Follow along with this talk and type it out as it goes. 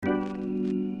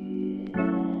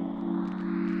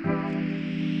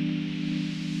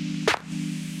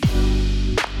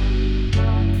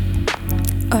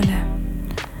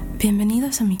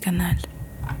Bienvenidos a mi canal.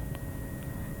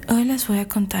 Hoy les voy a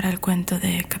contar el cuento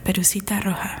de Caperucita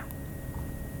Roja.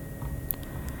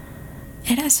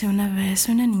 Érase una vez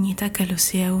una niñita que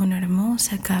lucía una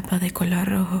hermosa capa de color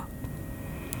rojo.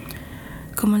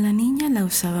 Como la niña la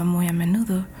usaba muy a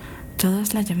menudo,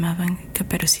 todos la llamaban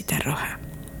Caperucita Roja.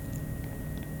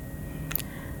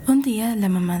 Un día la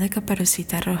mamá de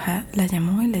Caperucita Roja la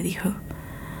llamó y le dijo: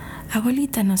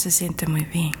 «Abuelita no se siente muy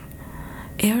bien.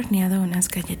 He horneado unas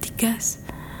galletitas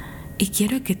y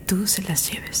quiero que tú se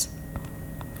las lleves».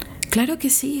 «Claro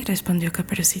que sí», respondió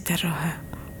Caperucita Roja,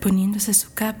 poniéndose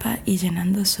su capa y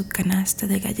llenando su canasta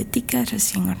de galletitas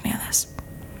recién horneadas.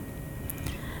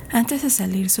 Antes de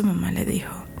salir, su mamá le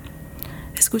dijo: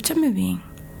 «Escúchame bien,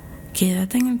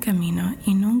 quédate en el camino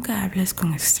y nunca hables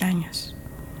con extraños».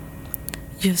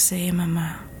 «Yo sé,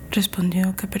 mamá»,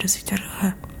 respondió Caperucita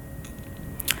Roja,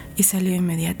 y salió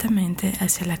inmediatamente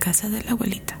hacia la casa de la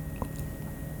abuelita.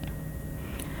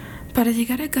 Para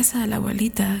llegar a casa de la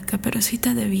abuelita,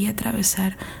 Caperucita debía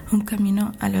atravesar un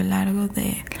camino a lo largo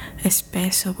del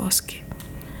espeso bosque.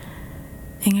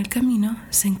 En el camino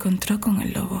se encontró con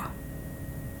el lobo.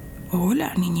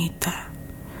 «Hola, niñita.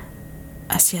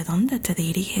 ¿Hacia dónde te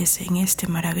diriges en este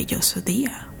maravilloso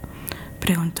día?»,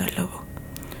 preguntó el lobo.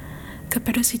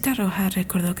 Caperucita Roja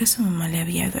recordó que su mamá le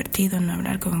había advertido no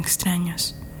hablar con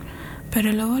extraños,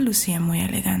 pero el lobo lucía muy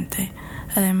elegante.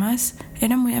 Además,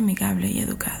 era muy amigable y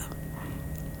educado.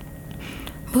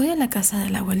 «Voy a la casa de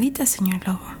la abuelita, señor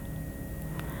lobo»,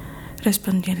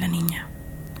 respondió la niña.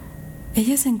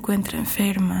 «Ella se encuentra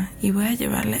enferma y voy a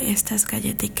llevarle estas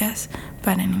galletitas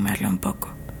para animarla un poco».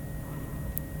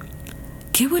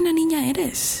 «¡Qué buena niña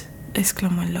eres!»,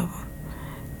 exclamó el lobo.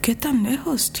 «¿Qué tan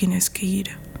lejos tienes que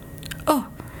ir?». «Oh,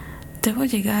 debo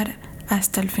llegar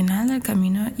hasta el final del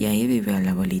camino y ahí vive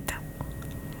la abuelita»,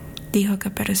 dijo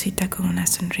Caperucita con una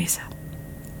sonrisa.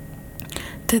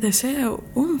 «Te deseo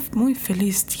un muy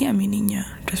feliz día, mi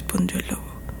niña», respondió el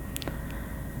lobo.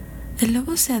 El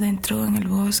lobo se adentró en el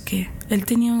bosque. Él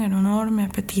tenía un enorme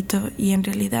apetito y en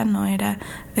realidad no era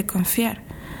de confiar,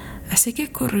 así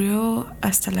que corrió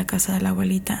hasta la casa de la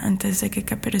abuelita antes de que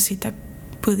Caperucita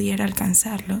pudiera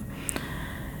alcanzarlo.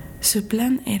 Su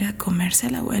plan era comerse a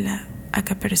la abuela, a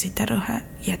Caperucita Roja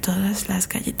y a todas las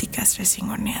galletitas recién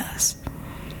horneadas.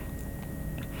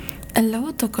 El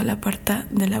lobo tocó la puerta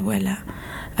de la abuela.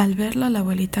 Al verlo, la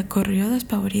abuelita corrió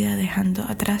despavorida dejando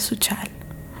atrás su chal.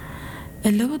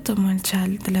 El lobo tomó el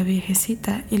chal de la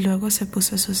viejecita y luego se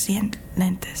puso sus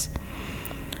lentes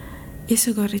y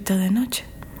su gorrito de noche.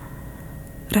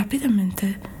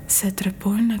 Rápidamente se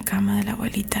trepó en la cama de la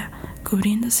abuelita,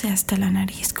 cubriéndose hasta la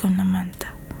nariz con la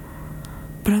manta.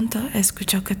 Pronto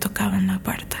escuchó que tocaban la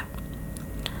puerta.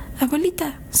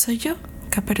 «Abuelita, soy yo,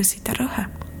 Caperucita Roja».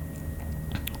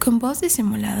 Con voz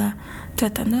disimulada,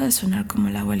 tratando de sonar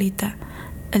como la abuelita,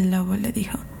 el lobo le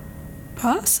dijo: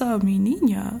 «Pasa, mi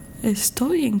niña,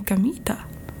 estoy en camita».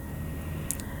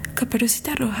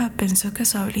 Caperucita Roja pensó que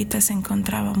su abuelita se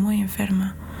encontraba muy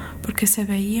enferma, porque se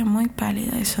veía muy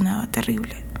pálida y sonaba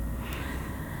terrible.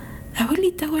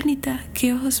 «Abuelita, abuelita,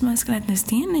 ¿qué ojos más grandes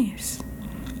tienes?».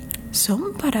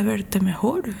 «Son para verte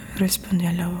mejor»,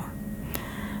 respondió el lobo.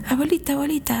 «Abuelita,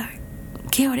 abuelita,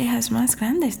 ¿qué orejas más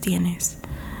grandes tienes?».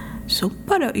 «Son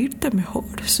para oírte mejor»,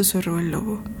 susurró el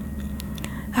lobo.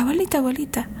 «Abuelita,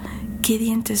 abuelita, ¿qué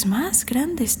dientes más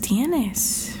grandes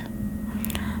tienes?».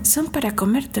 «Son para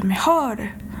comerte mejor».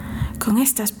 Con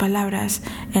estas palabras,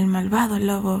 el malvado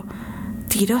lobo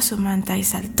tiró su manta y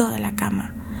saltó de la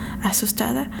cama.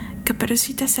 Asustada,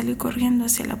 Caperucita salió corriendo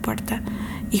hacia la puerta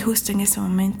y justo en ese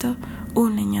momento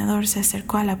un leñador se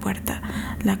acercó a la puerta,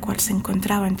 la cual se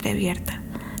encontraba entreabierta.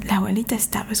 La abuelita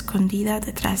estaba escondida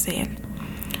detrás de él.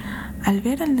 Al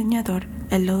ver al leñador,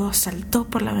 el lobo saltó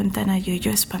por la ventana y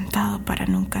huyó espantado para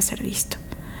nunca ser visto.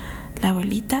 La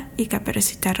abuelita y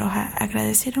Caperucita Roja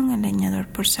agradecieron al leñador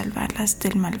por salvarlas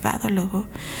del malvado lobo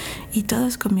y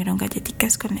todos comieron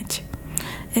galletitas con leche.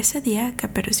 Ese día,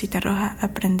 Caperucita Roja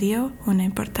aprendió una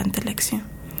importante lección: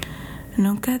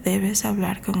 nunca debes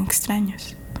hablar con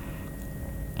extraños.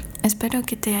 Espero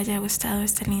que te haya gustado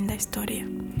esta linda historia.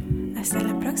 Hasta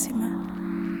la próxima.